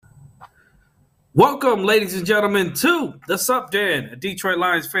Welcome, ladies and gentlemen, to the Sup Dan, a Detroit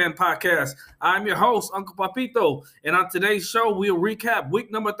Lions fan podcast. I'm your host, Uncle Papito, and on today's show, we'll recap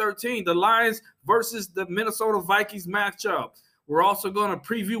week number 13, the Lions versus the Minnesota Vikings matchup. We're also going to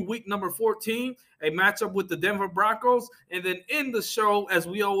preview week number 14, a matchup with the Denver Broncos, and then end the show, as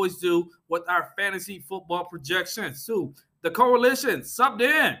we always do, with our fantasy football projections. So, the coalition, Sup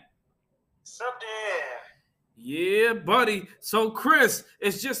Dan. Sup there? Yeah, buddy. So, Chris,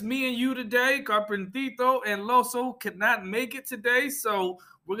 it's just me and you today. Carpentito and Loso could not make it today, so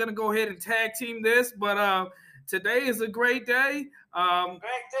we're gonna go ahead and tag team this. But today is a great day. Great day. I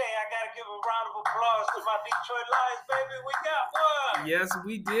gotta give a round of applause to my Detroit Lions, baby. We got one. Yes,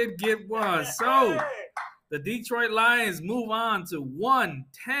 we did get one. So the Detroit Lions move on to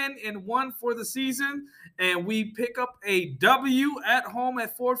 1-10-1 for the season, and we pick up a W at home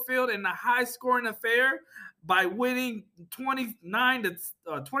at Ford Field in a high-scoring affair by winning 29 to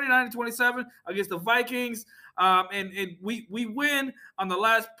 27 against the Vikings. And we win on the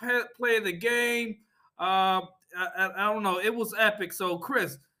last play of the game. I don't know. It was epic. So,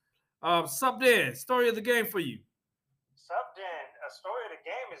 Chris, sup there. Story of the game for you. Sup then? A story of the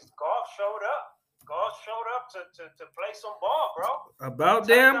game is Golf showed up. Golf showed up to play some ball, bro. About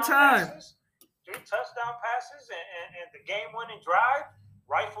damn time. Three touchdown passes and the game-winning drive.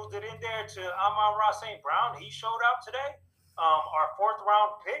 Rifled it in there to Amon-Ra St. Brown. He showed up today. Our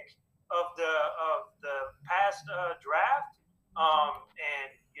fourth-round pick of the past draft.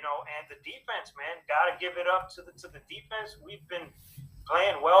 And the defense, man, got to give it up to the defense. We've been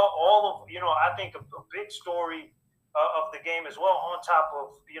playing well. I think a big story of the game as well, on top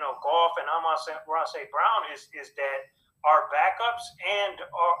of Golf and Amon-Ra St. Brown, is that our backups and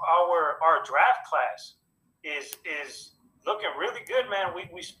our draft class is looking really good, man.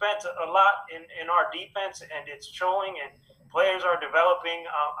 We spent a lot in our defense, and it's showing, and players are developing.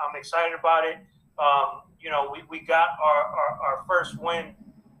 I'm excited about it. We got our first win.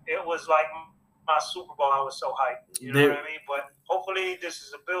 It was like my Super Bowl. I was so hyped. You know what I mean? But hopefully this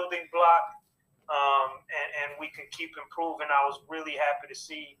is a building block, and we can keep improving. I was really happy to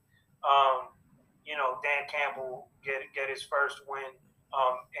see, Dan Campbell get his first win,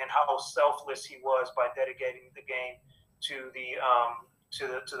 and how selfless he was by dedicating the game to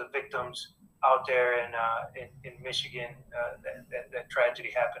the victims out there in Michigan. That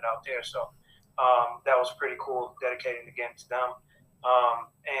tragedy happened out there, so that was pretty cool, dedicating the game to them.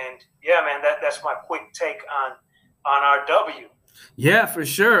 And yeah, man, that's my quick take on our W. Yeah, for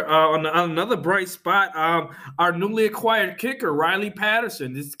sure. On another bright spot, our newly acquired kicker, Riley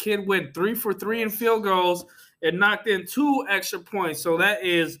Patterson. This kid went 3 for 3 in field goals and knocked in 2 extra points. So that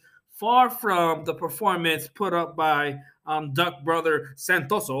is far from the performance put up by Duck brother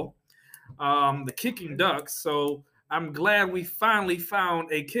Santoso, the kicking Ducks. So I'm glad we finally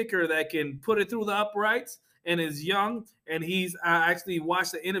found a kicker that can put it through the uprights and is young. And he's actually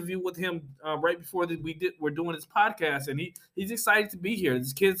watched the interview with him right before we're doing this podcast, and he's excited to be here.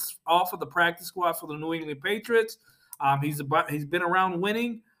 This kid's off of the practice squad for the New England Patriots. He's been around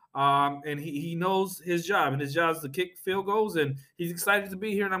winning. And he knows his job, and his job is to kick field goals, and he's excited to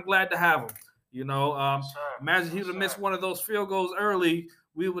be here, and I'm glad to have him. Imagine he would have missed one of those field goals early.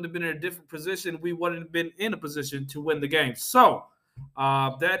 We would have been in a different position. We wouldn't have been in a position to win the game. So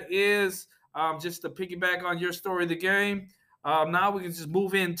that is just to piggyback on your story of the game. Now we can just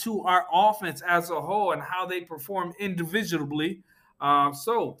move into our offense as a whole and how they perform individually.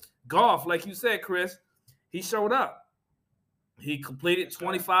 So Golf, like you said, Chris, he showed up. He completed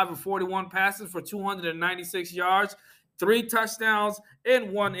 25 of 41 passes for 296 yards, 3 touchdowns,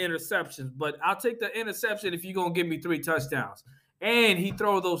 and 1 interception. But I'll take the interception if you're going to give me 3 touchdowns. And he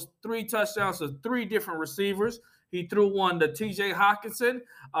threw those 3 touchdowns to 3 different receivers. He threw one to T.J. Hockenson,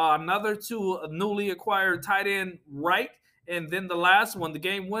 another to a newly acquired tight end Wright, and then the last one, the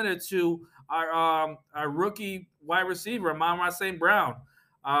game winner, to our rookie wide receiver, Amon-Ra St. Brown.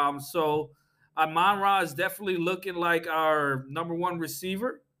 So Amon-Ra is definitely looking like our number 1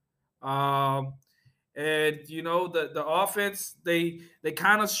 receiver. And, the offense, they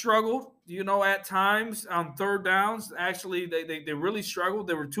kind of struggled, at times on third downs. Actually, they really struggled.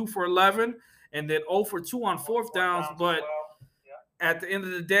 They were 2 for 11 and then 0 for 2 on fourth downs. But at the end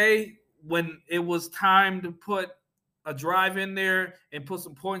of the day, when it was time to put a drive in there and put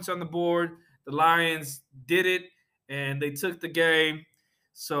some points on the board, the Lions did it, and they took the game.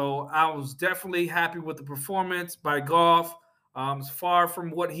 So I was definitely happy with the performance by Golf. It's far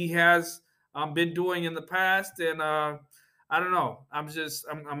from what he has been doing in the past, and I don't know. I'm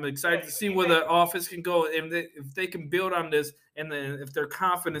excited to see where the offense can go, and if they can build on this, and then if their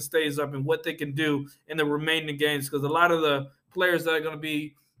confidence stays up and what they can do in the remaining games, because a lot of the players that are going to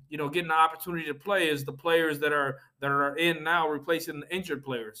be, getting the opportunity to play is the players that are in now replacing the injured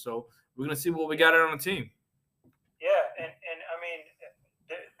players. So we're gonna see what we got on the team. Yeah, and I mean,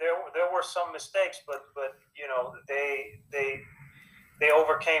 there were some mistakes, but they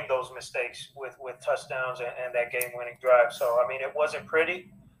overcame those mistakes with touchdowns and that game-winning drive. So I mean, it wasn't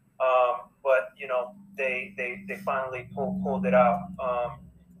pretty, but they finally pulled it out.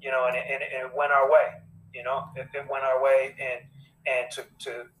 And it went our way. It went our way, and to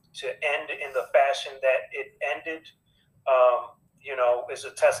end in the fashion that it ended, is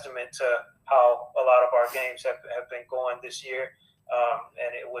a testament to how a lot of our games have been going this year.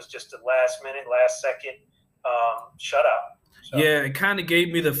 And it was just a last second shutout. So. Yeah, it kind of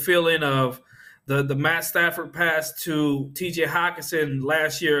gave me the feeling of the Matt Stafford pass to T.J. Hockenson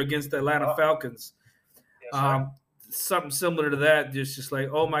last year against the Atlanta Falcons. Yes, something similar to that, just like,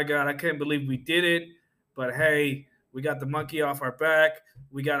 oh my God, I can't believe we did it. But hey, we got the monkey off our back.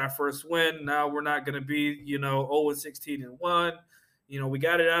 We got our first win. Now we're not going to be, 0-16-1. We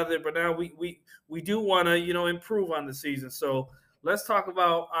got it out of there, but now we do want to, improve on the season. So let's talk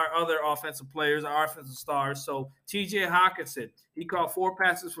about our other offensive players, our offensive stars. So T.J. Hockenson, he caught 4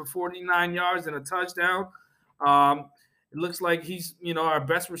 passes for 49 yards and a touchdown. It looks like he's, our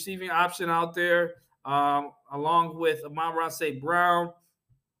best receiving option out there, along with Amon-Ra St. Brown.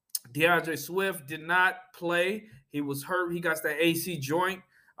 DeAndre Swift did not play. He was hurt. He got that AC joint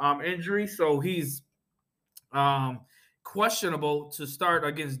injury, so he's questionable to start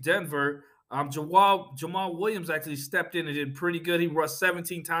against Denver. Jamal Williams actually stepped in and did pretty good. He rushed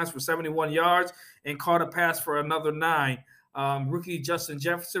 17 times for 71 yards and caught a pass for another 9. Rookie Justin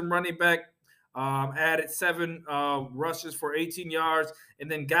Jefferson, running back, added 7 rushes for 18 yards.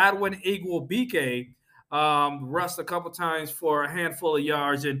 And then Godwin Igwebuike rushed a couple times for a handful of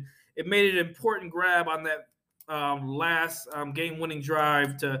yards. And it made an important grab on that last game-winning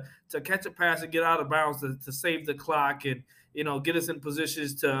drive to catch a pass and get out of bounds to save the clock and get us in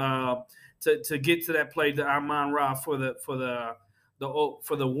positions to get to that play to Amon-Ra for the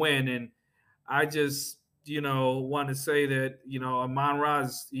win. And I just want to say that Amon-Ra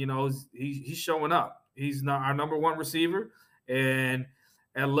is he's showing up. He's not our number 1 receiver, and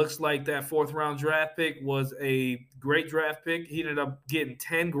it looks like that 4th-round draft pick was a great draft pick. He ended up getting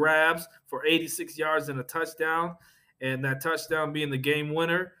 10 grabs for 86 yards and a touchdown, and that touchdown being the game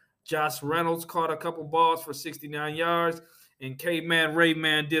winner. Josh Reynolds caught a couple balls for 69 yards, and K-Man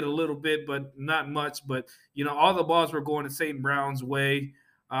Rayman did a little bit, but not much. But, all the balls were going to St. Brown's way.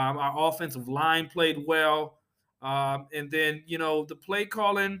 Our offensive line played well. And then, the play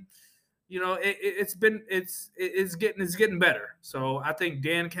calling – it's getting better. So I think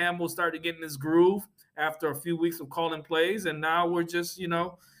Dan Campbell started getting his groove after a few weeks of calling plays, and now we're just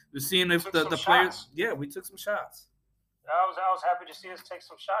we're seeing if the players. Yeah, we took some shots. I was happy to see us take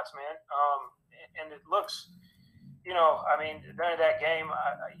some shots, man. And it looks, during that game,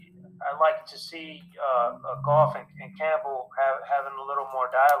 I like to see Goff and Campbell having a little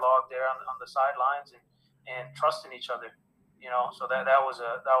more dialogue there on the sidelines and trusting each other. So that was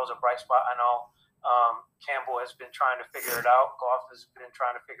a bright spot. I know Campbell has been trying to figure it out. Goff has been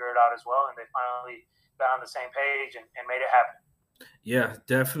trying to figure it out as well, and they finally got on the same page and made it happen. Yeah,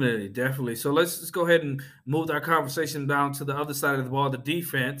 definitely. So let's just go ahead and move our conversation down to the other side of the ball, the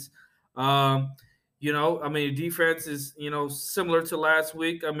defense. Defense is, similar to last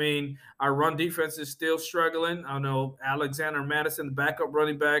week. Our run defense is still struggling. I know Alexander Madison, the backup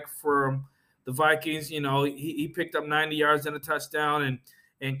running back from the Vikings, he picked up 90 yards and a touchdown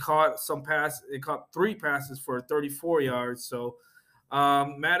and caught some pass. It caught 3 passes for 34 yards. So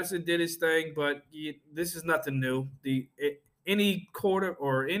Madison did his thing, but this is nothing new. Any quarter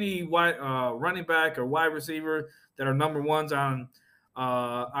or any running back or wide receiver that are number 1s on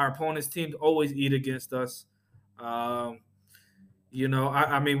our opponent's team always eat against us.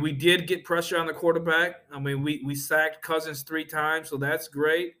 We did get pressure on the quarterback. We sacked Cousins 3 times, so that's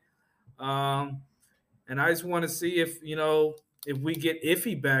great. And I just want to see if we get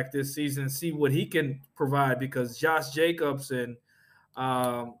Iffy back this season, see what he can provide, because Josh Jacobs and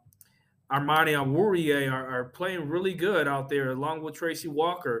Armani Onwuriye are playing really good out there, along with Tracy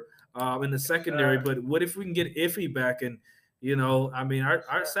Walker in the secondary. But what if we can get Iffy back? And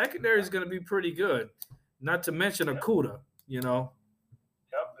our secondary is going to be pretty good. Not to mention Okudah. Yep,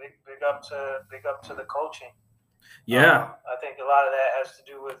 big up to the coaching. Yeah, I think a lot of that has to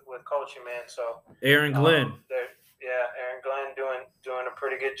do with coaching, man. So Aaron Glenn. Aaron Glenn doing a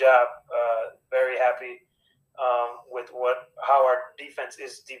pretty good job. Very happy with how our defense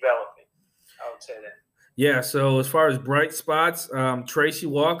is developing. I would say that. Yeah. So as far as bright spots, Tracy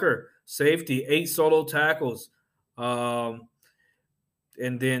Walker, safety, 8 solo tackles.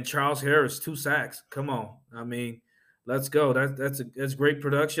 And then Charles Harris, 2 sacks. Come on. I mean, let's go. That's great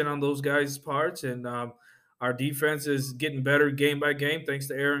production on those guys' parts. And our defense is getting better game by game thanks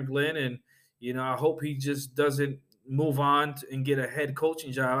to Aaron Glenn. And, I hope he just doesn't move on and get a head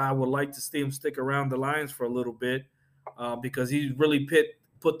coaching job. I would like to see him stick around the Lions for a little bit because he really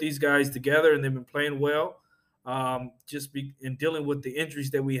put these guys together and they've been playing well. In dealing with the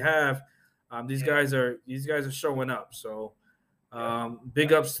injuries that we have, these guys are showing up. So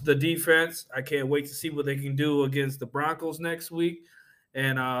big ups to the defense. I can't wait to see what they can do against the Broncos next week,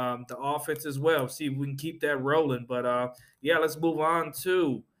 and the offense as well. See if we can keep that rolling. But let's move on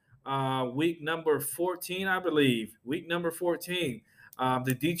to week number 14, I believe. Week number 14.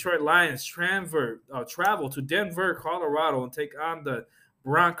 The Detroit Lions travel to Denver, Colorado, and take on the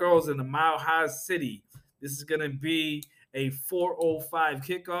Broncos in the Mile High City. This is going to be a 4:05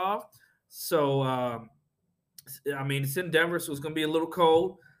 kickoff. So, it's in Denver, so it's going to be a little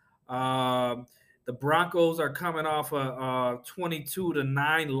cold. The Broncos are coming off a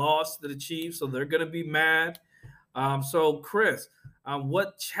 22-9 loss to the Chiefs, so they're going to be mad. So, Chris,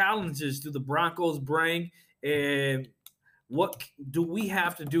 what challenges do the Broncos bring, and what do we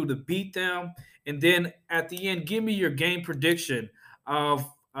have to do to beat them? And then at the end, give me your game prediction of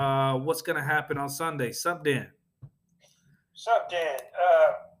what's going to happen on Sunday. Sup, Dan? Sup, Dan?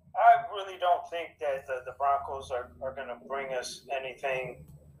 I really don't think that the Broncos are going to bring us anything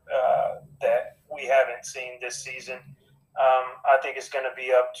that we haven't seen this season. I think it's going to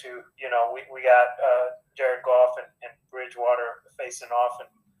be up to, we got Jared Goff and Bridgewater facing off, and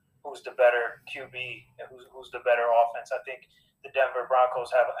who's the better QB and who's the better offense. I think the Denver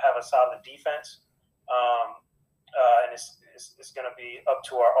Broncos have a solid defense, and it's going to be up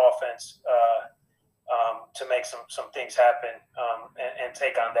to our offense to make some things happen and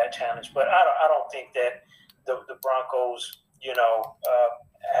take on that challenge. But I don't think that the Broncos,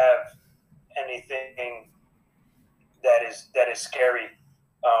 have anything that is scary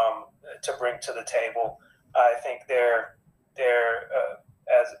to bring to the table. I think they're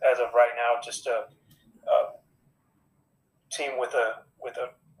as of right now just a team with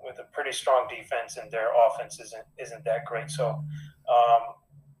a pretty strong defense, and their offense isn't that great. So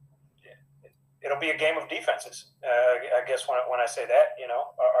it'll be a game of defenses. I guess when I say that,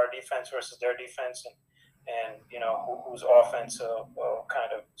 our defense versus their defense, and whose offense will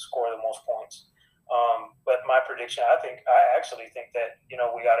kind of score the most points. But my prediction, I actually think that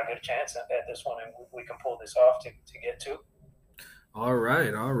we got a good chance at this one, and we can pull this off to get to. All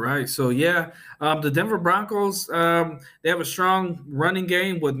right. So the Denver Broncos, they have a strong running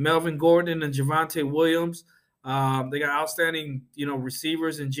game with Melvin Gordon and Javonte Williams. They got outstanding,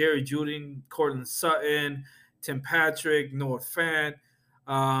 receivers in Jerry Jeudy, Courtland Sutton, Tim Patrick, Noah Fant,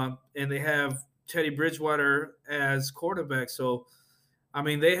 and they have Teddy Bridgewater as quarterback. So,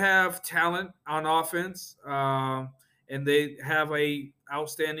 they have talent on offense, and they have a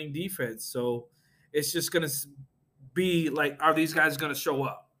outstanding defense. So it's just going to be like, are these guys going to show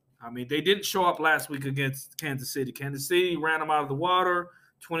up? They didn't show up last week against Kansas City. Kansas City ran them out of the water,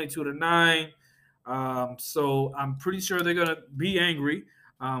 22-9. So I'm pretty sure they're going to be angry.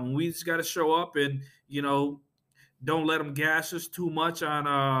 We just got to show up and, don't let them gash us too much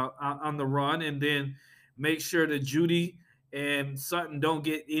on the run, and then make sure that Jeudy and Sutton don't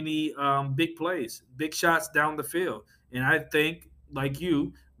get any big plays, big shots down the field. And I think, like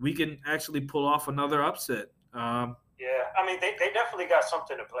you, we can actually pull off another upset. They definitely got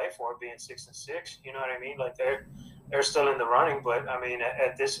something to play for, being 6-6. You know what I mean? Like they're still in the running, but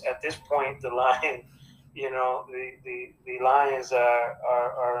at this point, the Lions, the Lions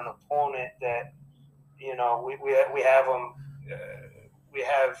are an opponent that we have them. We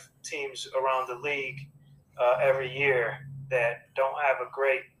have teams around the league every year that don't have a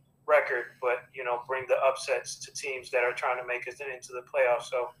great record, but bring the upsets to teams that are trying to make it into the playoffs.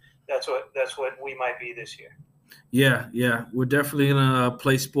 So that's what we might be this year. Yeah, we're definitely gonna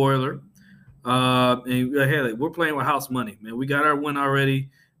play spoiler. And we're playing with house money, man. We got our win already.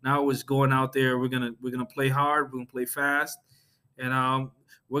 Now it's going out there. We're gonna play hard. We're gonna play fast, and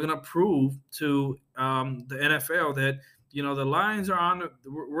we're gonna prove to the NFL that the Lions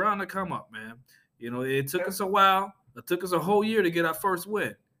we're on the come up, man. It took us a while. It took us a whole year to get our first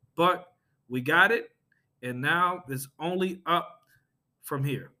win, but we got it, and now it's only up from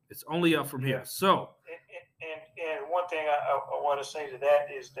here. It's only up from here. So, and one thing I want to say to that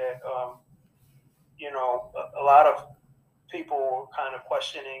is that a lot of people were kind of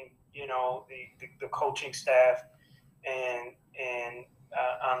questioning the coaching staff and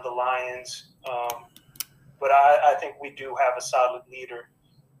on the Lions, but I think we do have a solid leader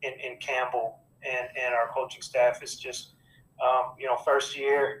in Campbell, and our coaching staff is just First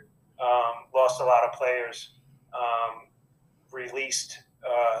year, lost a lot of players, released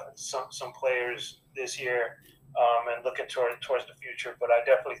some players this year, and looking towards the future. But I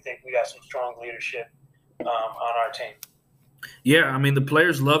definitely think we got some strong leadership on our team. Yeah, I mean the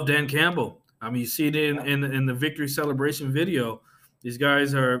players love Dan Campbell. I mean you see it in the victory celebration video. These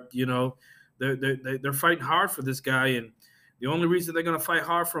guys are, they're fighting hard for this guy, and the only reason they're going to fight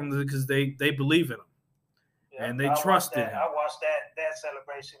hard for him is because they believe in him. Yeah, and they trust in him. I watched that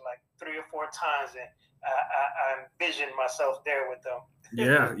celebration like 3 or 4 times, and I envisioned myself there with them.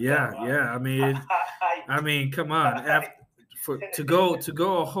 Yeah. I mean, come on. To go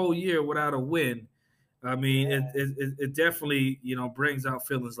a whole year without a win, I mean, it definitely brings out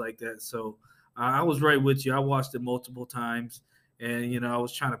feelings like that. So I was right with you. I watched it multiple times, and I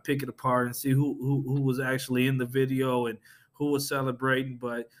was trying to pick it apart and see who was actually in the video and who was celebrating,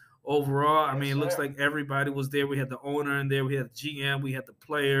 but. Overall, I mean, it looks like everybody was there. We had the owner in there. We had the GM. We had the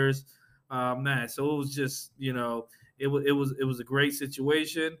players. Man, so it was just, it was a great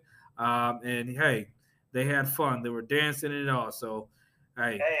situation. And hey, they had fun. They were dancing and all. So,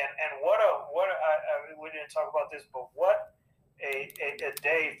 hey. And what we didn't talk about this, but what a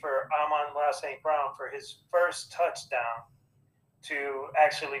day for Amon-Ra St. Brown for his first touchdown to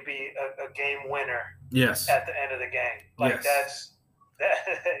actually be a game winner. Yes. At the end of the game, that's.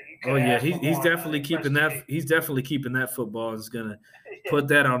 Oh yeah, he's definitely keeping that. He's definitely keeping that football. Is gonna put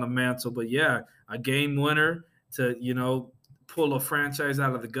that on the mantle. But yeah, a game winner to pull a franchise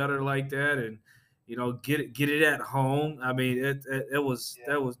out of the gutter like that, and get it at home. I mean, that was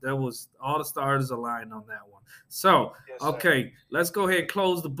all the stars aligned on that one. So okay, let's go ahead and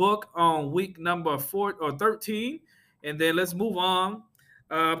close the book on week number 13, and then let's move on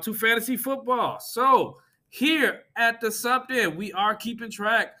to fantasy football. So. Here at the Something, we are keeping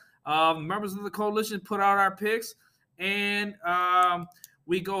track. Members of the coalition put out our picks, and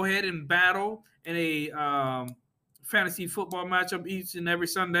we go ahead and battle in a fantasy football matchup each and every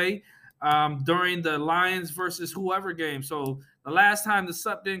Sunday during the Lions versus whoever game. So the last time the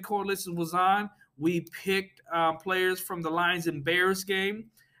Something coalition was on, we picked players from the Lions and Bears game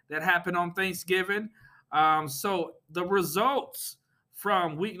that happened on Thanksgiving. So the results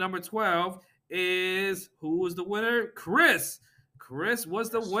from week number 12 is who was the winner? Chris. Chris was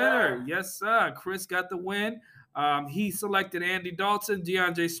the winner. Sir. Yes, sir. Chris got the win. He selected Andy Dalton,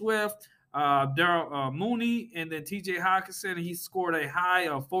 DeAndre Swift, Darrell Mooney, and then TJ Hockenson. He scored a high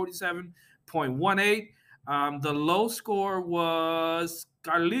of 47.18. The low score was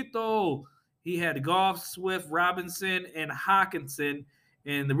Carlito. He had Goff, Swift, Robinson, and Hockenson.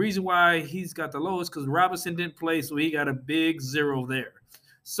 And the reason why he's got the lowest because Robinson didn't play, so he got a big 0 there.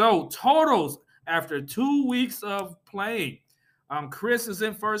 So totals after 2 weeks of playing. Chris is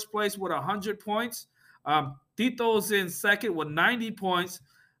in first place with 100 points. Tito's in second with 90 points.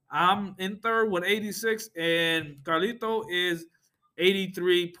 I'm in third with 86, and Carlito is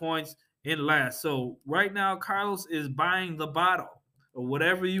 83 points in last. So right now, Carlos is buying the bottle or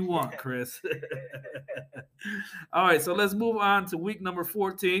whatever you want, Chris. All right, so let's move on to week number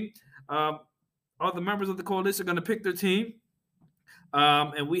 14. All the members of the coalition are going to pick their team.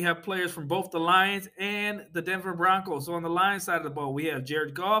 And we have players from both the Lions and the Denver Broncos. So on the Lions side of the ball, we have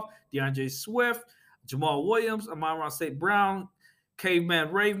Jared Goff, DeAndre Swift, Jamal Williams, Amon-Ra St. Brown, Caveman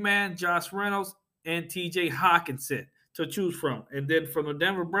Raveman, Josh Reynolds, and TJ Hockenson to choose from. And then from the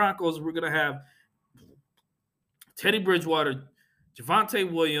Denver Broncos, we're going to have Teddy Bridgewater,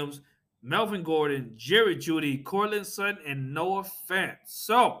 Javonte Williams, Melvin Gordon, Jerry Jeudy, Courtland Sutton, and Noah Fant.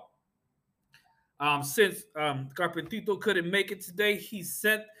 So since Carpentito couldn't make it today, he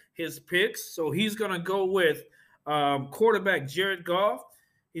sent his picks. So he's going to go with quarterback Jared Goff.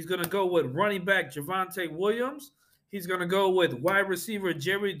 He's going to go with running back Javonte Williams. He's going to go with wide receiver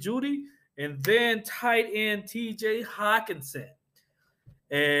Jerry Jeudy. And then tight end TJ Hockenson.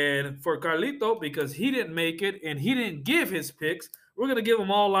 And for Carlito, because he didn't make it and he didn't give his picks, we're going to give him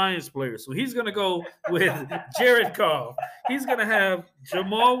all Lions players. So he's going to go with Jared Goff. He's going to have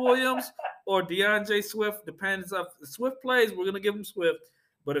Jamal Williams or DeAndre Swift. Depends if Swift plays, we're going to give him Swift.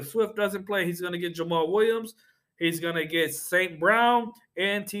 But if Swift doesn't play, he's going to get Jamal Williams. He's going to get St. Brown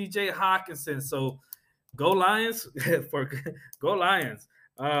and TJ Hockenson. So go Lions. Go Lions.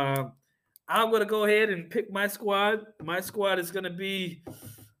 I'm going to go ahead and pick my squad. My squad is going to be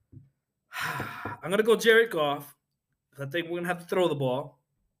I'm going to go Jared Goff. I think we're going to have to throw the ball.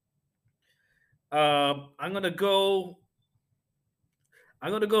 I'm going to go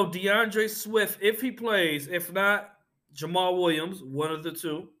DeAndre Swift if he plays. If not, Jamal Williams, one of the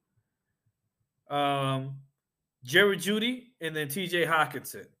two. Jerry Jeudy, and then TJ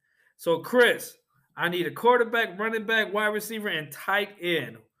Hockenson. So, Chris, I need a quarterback, running back, wide receiver, and tight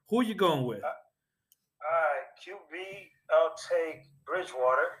end. Who you going with? All right, QB, I'll take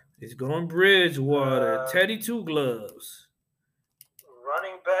Bridgewater. He's going Bridgewater. Teddy Two Gloves.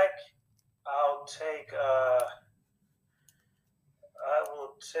 Running back, I'll take. I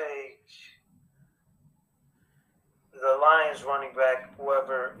will take the Lions running back,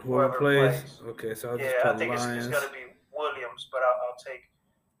 whoever plays. Okay, so I'll just I put think Lions. it's going to be Williams, but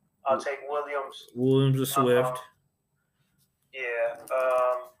I'll take Williams. Williams or Swift.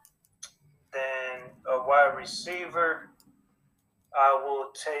 Then a wide receiver, I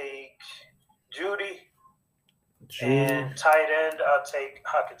will take Judy. And tight end, I'll take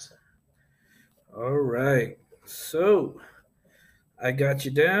Hockenson. All right. So I got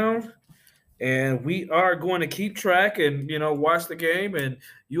you down. And we are going to keep track and, watch the game. And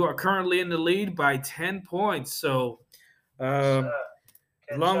you are currently in the lead by 10 points. So as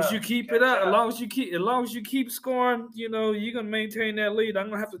long as you keep it up, as long as you keep scoring, you're gonna maintain that lead. I'm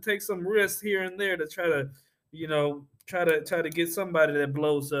gonna have to take some risks here and there to try to get somebody that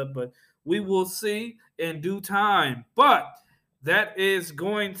blows up, but we will see in due time. But that is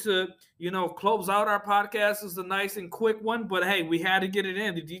going to, close out our podcast. It's a nice and quick one, but hey, we had to get it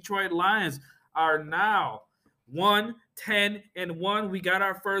in. The Detroit Lions are now 1-10-1. We got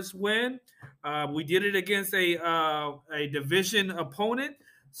our first win. We did it against a division opponent,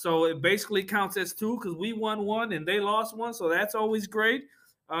 so it basically counts as 2 because we won 1 and they lost 1. So that's always great.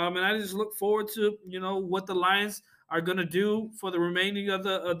 And I just look forward to what the Lions are gonna do for the remaining of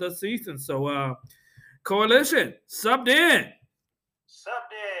the season. So Coalition, subbed in.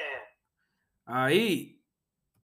 Subbed in. Ahí.